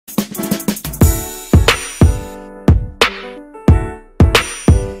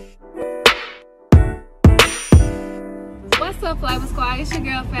What's up, FlavaSquad? It's your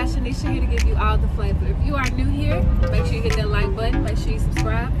girl FashionNisha here to give you all the flavor. If you are new here, make sure you hit that like button, make sure you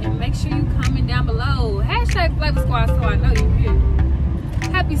subscribe, and make sure you comment down below. Hashtag FlavaSquad so I know you're here.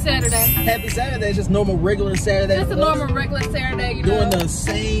 Happy Saturday. Happy Saturday. It's just normal, regular Saturday. Just a normal, regular Saturday, you doing know. the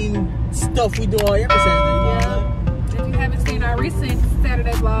same stuff we do on every Saturday. Yeah. If you haven't seen our recent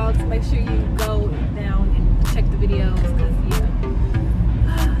Saturday vlogs, make sure you go down and check the videos, because, yeah.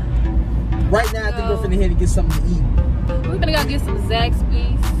 Right now, I think we're finna head to get something to eat. We're gonna go get some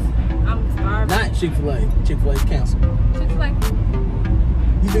Zaxby's. I'm starving. Not Chick-fil-A. Chick-fil-A's canceled. Chick-fil-A.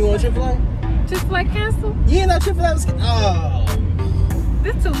 You been going to Chick-fil-A? Chick-fil-A canceled? Yeah, no, Chick-fil-A was canceled. Oh.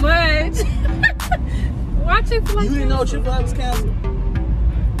 This too much. Why Chick-fil-A? You didn't know Chick-fil-A was canceled?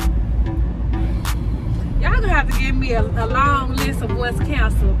 Y'all gonna have to give me a long list of what's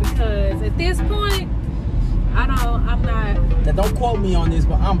canceled, because at this point, I'm not. Now, don't quote me on this,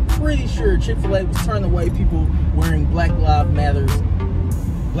 but I'm pretty sure Chick-fil-A was turning away people wearing Black Lives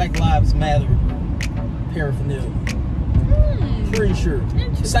Matter paraphernalia. Pretty sure.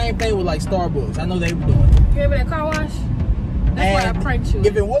 Same thing with like Starbucks. I know they were doing it. You remember that car wash? That's why I pranked you.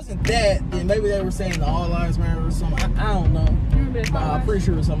 If it wasn't that, then maybe they were saying the All Lives Matter or something. I don't know. You remember that car wash? I'm pretty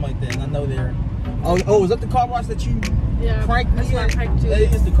sure it was something like that. And I know they're. Oh, is that the car wash that you pranked me that's why I pranked you. That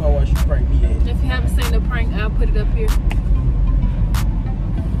is the car wash you pranked me at. If you haven't seen the prank, I'll put it up here.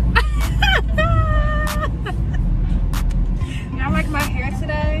 Y'all like my hair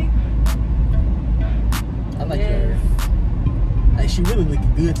today? I like your hair. Like, she really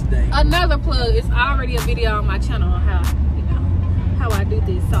looking good today. Another plug. It's already a video on my channel on how I do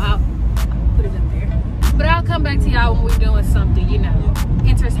this, so I'll put it up there. But I'll come back to y'all when we're doing something,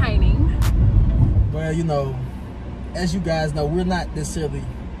 entertaining. Well, as you guys know, we're not necessarily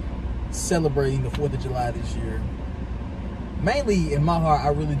celebrating the 4th of July this year. Mainly in my heart, I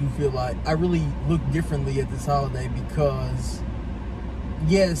really do feel like I really look differently at this holiday, because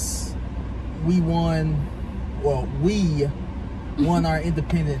yes, we won our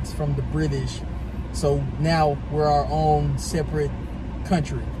independence from the British, so now we're our own separate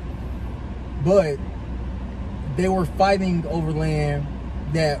country. But they were fighting over land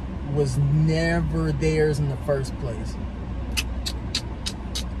that was never theirs in the first place.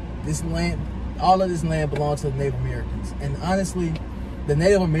 This land, all of this land belongs to the Native Americans. And honestly, the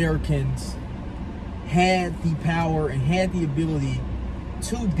Native Americans had the power and had the ability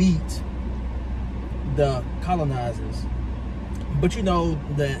to beat the colonizers. But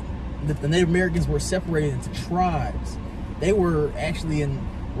that the Native Americans were separated into tribes. They were actually in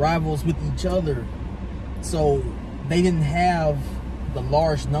rivals with each other. So they didn't have the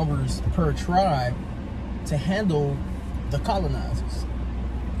large numbers per tribe to handle the colonizers.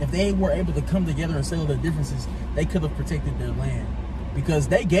 If they were able to come together and settle their differences, they could have protected their land. Because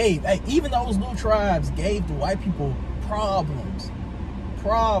they gave, even those little tribes gave the white people problems.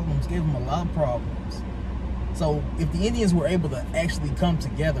 Gave them a lot of problems. So if the Indians were able to actually come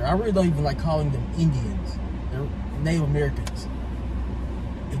together, I really don't even like calling them Indians. They're Native Americans.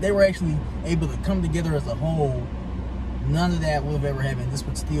 If they were actually able to come together as a whole, none of that would have ever happened. This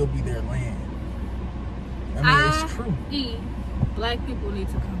would still be their land. I mean, it's true. Black people need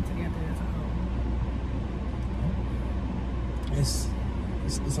to come together as a whole.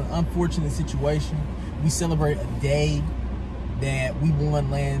 It's an unfortunate situation. We celebrate a day that we won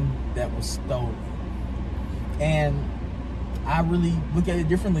land that was stolen. And I really look at it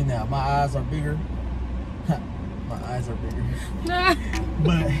differently now. My eyes are bigger. My eyes are bigger.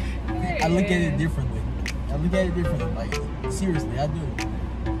 But I look at it differently. Like, seriously, I do.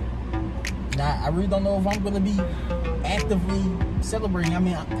 Now, I really don't know if I'm going to be actively celebrating. I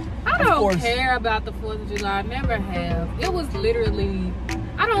mean, I don't care about the 4th of July. I never have. It was literally,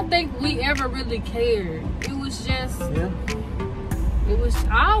 I don't think we ever really cared. It was just, it was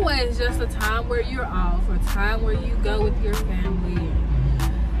always just a time where you're off, a time where you go with your family.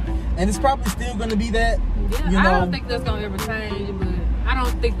 And it's probably still going to be that. Yeah, I don't think that's going to ever change, but I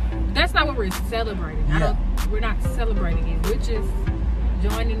don't think, that's not what we're celebrating. We're not celebrating it. We're just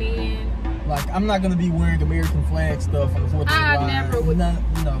joining in. Like, I'm not going to be wearing American flag stuff on the 4th of July. I never would. I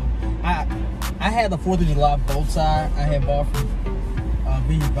had the 4th of July bow tie I had bought from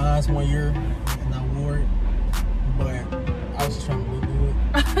Vineyard Vines one year, and I wore it. But I was just trying to look good.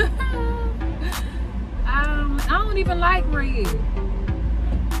 I don't even like red.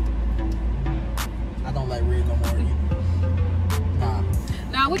 I don't like red no more either.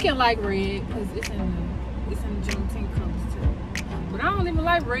 Nah, we can like red because it's in the Juneteenth colors too. But I don't even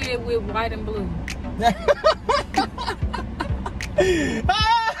like red with white and blue.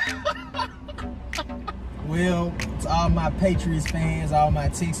 Well, to all my Patriots fans, all my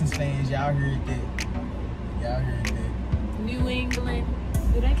Texans fans, y'all heard that. New England.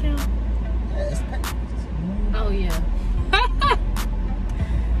 Do that count? Yeah, it's Patriots. Oh, yeah.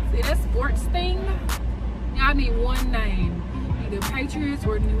 See, that sports thing, y'all need one name. Either Patriots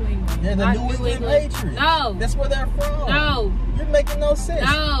or New England. They're the New England Patriots. No. That's where they're from. No. You're making no sense.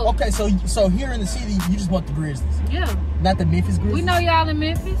 No. Okay, so here in the city, you just want the Grizzlies. Yeah. Not the Memphis Grizzlies. We know y'all in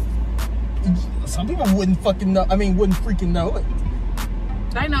Memphis. Some people wouldn't fucking know. I mean, wouldn't freaking know it.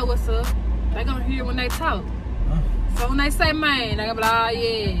 They know what's up. They gonna hear when they talk. So when they say man, they gonna be like, oh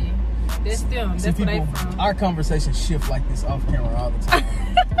yeah. That's them. That's where they from. Our conversations shift like this off camera all the time.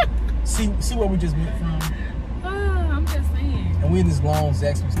 see where we just went from? I'm just saying. And we in this long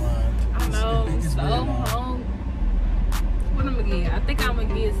Zaxby's line. I know. It's so really long. What I'm gonna get? I think I'm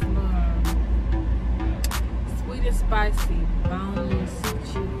gonna get some sweet and spicy boneless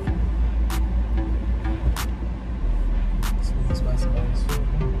chicken. Sweet and spicy boneless chicken.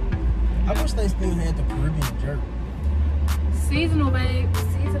 I wish they still had the Caribbean jerk. Seasonal, babe.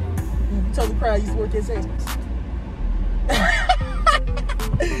 Seasonal. You told the crowd I used to work at Zaxby's.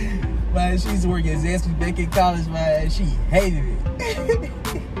 Man, she used to work at Zaxby's back in college, man. She hated it.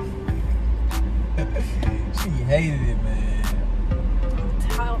 She hated it, man.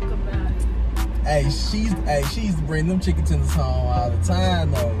 Talk about it. Hey, she used to bring them chicken tenders home all the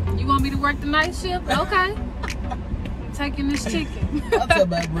time, though. You want me to work the night shift? Okay. I'm taking this chicken. I'll tell you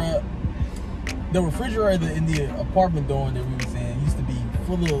about, bro. The refrigerator in the apartment dorm that we was in used to be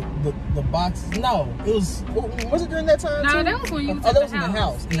full of the boxes. No, it was it during that time? No, too? that was when you was that in was the in the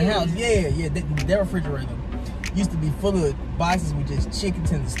house. house. In the house, yeah. Their refrigerator used to be full of boxes with just chicken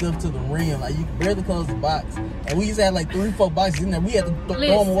tenders stuffed to the rim. Like you could barely close the box. And we used to have like 3 or 4 boxes in there. We had to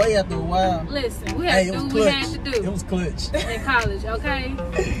throw them away after a while. Listen, we had to do what we had to do. It was clutch. In college, okay?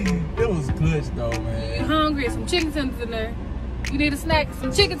 It was clutch though, man. You hungry? Some chicken tenders in there. You need a snack?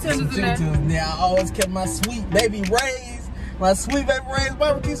 Some chicken tenders in there. Now I always kept my sweet baby Ray's,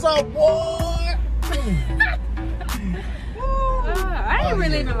 barbecue sauce, boy. I didn't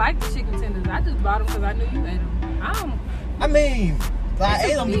really even like the chicken tenders. I just bought them because I knew you ate them. I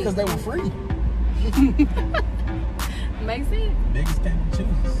ate them because they were free. Makes sense. Biggest can of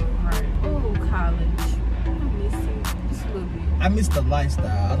choose. Right. Oh, college. I miss it just a little bit. I miss the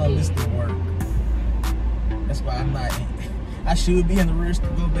lifestyle. I don't miss the work. That's why I'm not. I should be in the rush to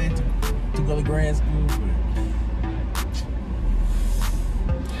go back to go to grad school.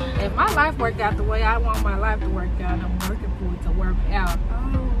 But if my life worked out the way I want my life to work out, I'm working for it to work out.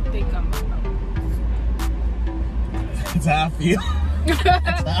 I don't think I'm gonna know. That's how I feel. That's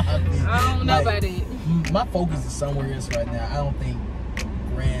how I feel. I don't know about it. My focus is somewhere else right now. I don't think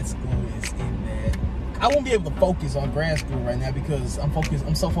grad school is in that. I won't be able to focus on grad school right now because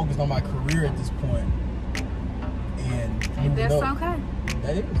I'm so focused on my career at this point. And that's okay.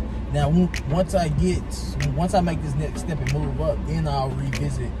 That is. Now, once I make this next step and move up, then I'll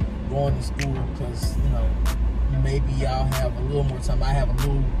revisit going to school because, maybe I'll have a little more time. I have a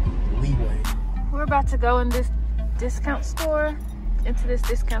little leeway. We're about to go in into this discount store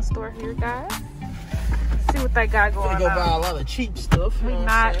here, guys. See what they got going on. We're gonna go buy a lot of cheap stuff. We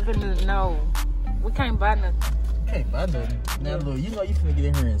not gonna know. We can't buy nothing. Can't buy nothing. Now, look, you finna get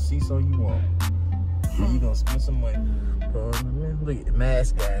in here and see so you want. You gonna spend some money. Look at the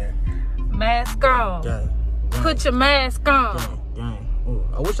mask guy. Mask on. Gang. Put your mask on. Gang. Ooh,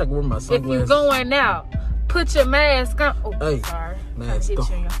 I wish I could wear my sunglasses. If you're going out, put your mask on. Oh, hey, sorry. Mask hit on.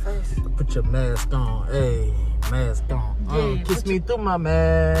 you in your face. Put your mask on. Hey, mask on. Yeah, kiss me through my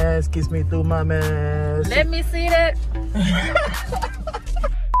mask. Kiss me through my mask. Let me see that.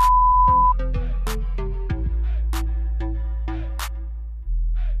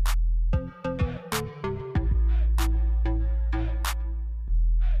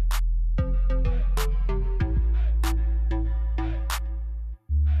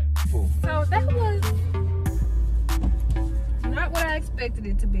 So that was not what I expected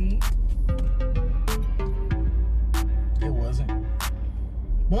it to be. It wasn't.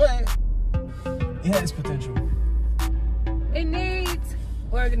 But it has potential. It needs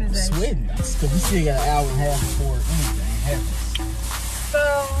organization. Sweating. Because we still got an hour and a half before anything happens. So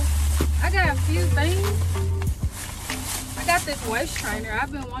I got a few things. I got this waist trainer.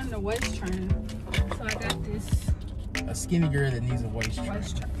 I've been wanting a waist trainer. So I got this. A skinny girl that needs a waist trainer.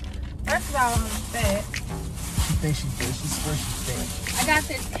 First of all, I'm fat. She thinks she's good. She's fat. I got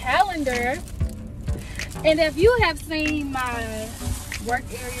this calendar. And if you have seen my work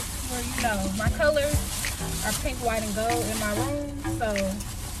area tour, you know my colors are pink, white, and gold in my room. So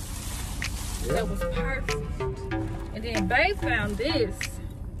that was perfect. And then Babe found this.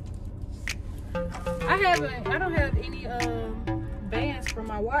 I don't have any bands for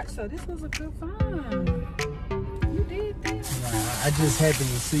my watch, so this was a good find. You did did that. Nah, I just happened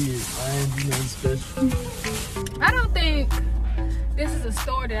to see it. I ain't do nothing special. I don't think this is a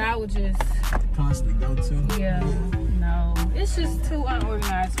store that I would just Constantly go to. Yeah, no. It's just too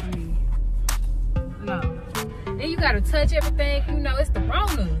unorganized for me. No. Then you gotta touch everything. You know, it's the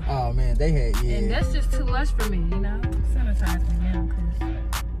Rona. Oh man, they had And that's just too much for me, you know? Sanitize me now, cause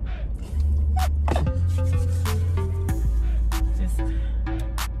just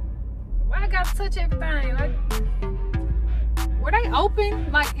why I gotta touch everything? Like, were they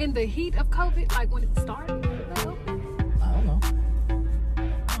open like in the heat of COVID? Like when it started? Were they open? I don't know.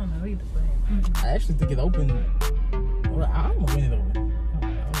 I don't know either, but I actually think it opened. Well, I don't know when it opened. I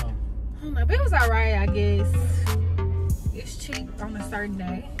don't know. But it was alright, I guess. It's cheap on a certain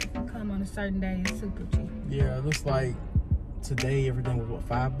day. Come on a certain day, it's super cheap. Yeah, it looks like today everything was what,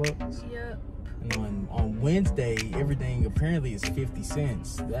 $5? Yep. And on Wednesday everything apparently is 50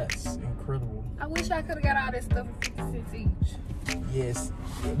 cents. That's incredible. I wish I could have got all that stuff for 50 cents each. Yes,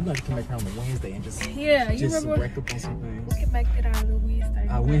 yeah, we're gonna come back around on Wednesday and just You remember? wreck up on some things. We can make that out of the Wednesday.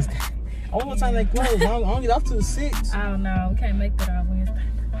 Wednesday. I don't know what time they close. I don't get off till 6. I don't know. We can't make that out Wednesday.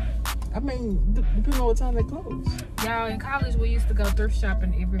 I mean, depending on what time they close. Y'all, in college, we used to go thrift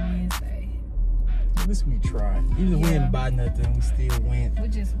shopping every Wednesday. At least we tried. Even if we didn't buy nothing, we still went. We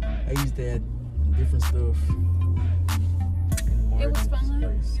just I used to have different stuff. It was fun. You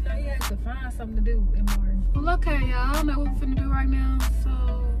know, you had to find something to do in Martin. Well, okay, y'all. I don't know what we're finna do right now, so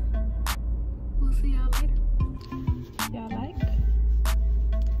we'll see y'all later. Y'all like?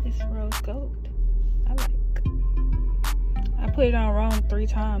 It's rose gold. I like. I put it on wrong 3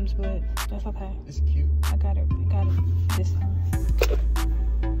 times, but that's okay. It's cute. I got it this time.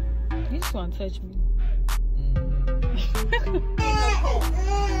 You just want to touch me.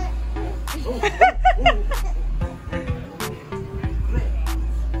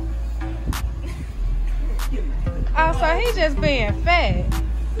 Oh, so he just being fat.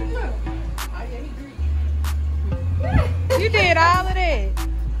 You did all of that.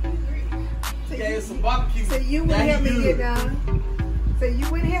 So you wouldn't help me get down. So you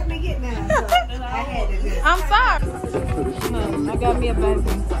wouldn't help me get down. So I had to do it. I'm sorry. No, I got me a baby.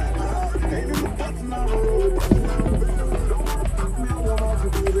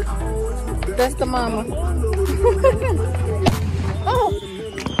 That's the mama. Oh,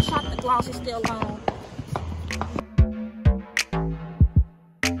 chocolate gloss is still on.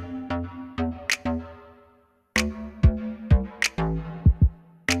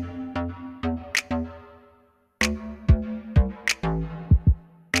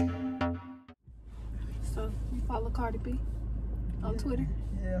 So you follow Cardi B on Twitter?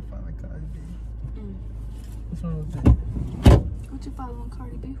 Yeah, I follow Cardi B. What's wrong with that? What you following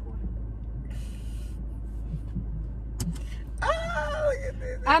Cardi B for? Ah, look at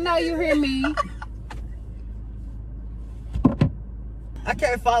this. I know you hear me. I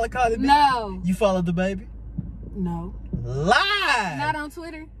can't follow Cardi B. No. You follow the baby? No. Lie. Not on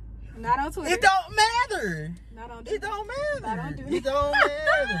Twitter. Not on Twitter. It don't matter. Not on It don't matter. Not on Twitter. It don't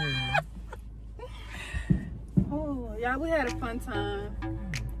matter. Oh, y'all, we had a fun time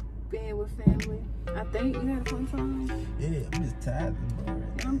being with family. I think we had a fun time. Yeah, I'm just tired of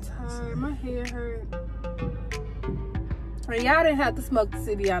it. I'm tired. My head hurt. And y'all didn't have to smoke the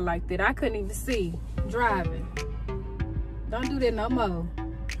city out like that. I couldn't even see driving. Don't do that no more.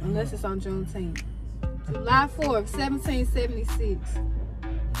 Unless it's on Juneteenth. July 4th, 1776.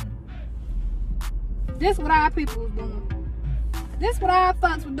 This what our people was doing. This what our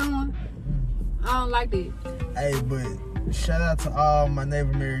folks were doing. I don't like that. Hey, but shout out to all my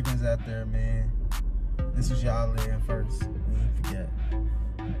Native Americans out there, man. This was y'all land first. We ain't forget.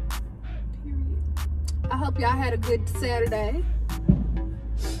 Period. I hope y'all had a good Saturday.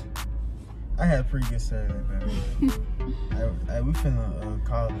 I had a pretty good Saturday, man. Hey, we finna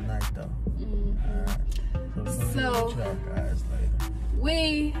call it a night, though. Alright. So we're gonna So, get y'all guys later.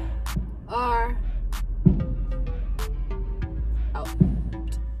 we are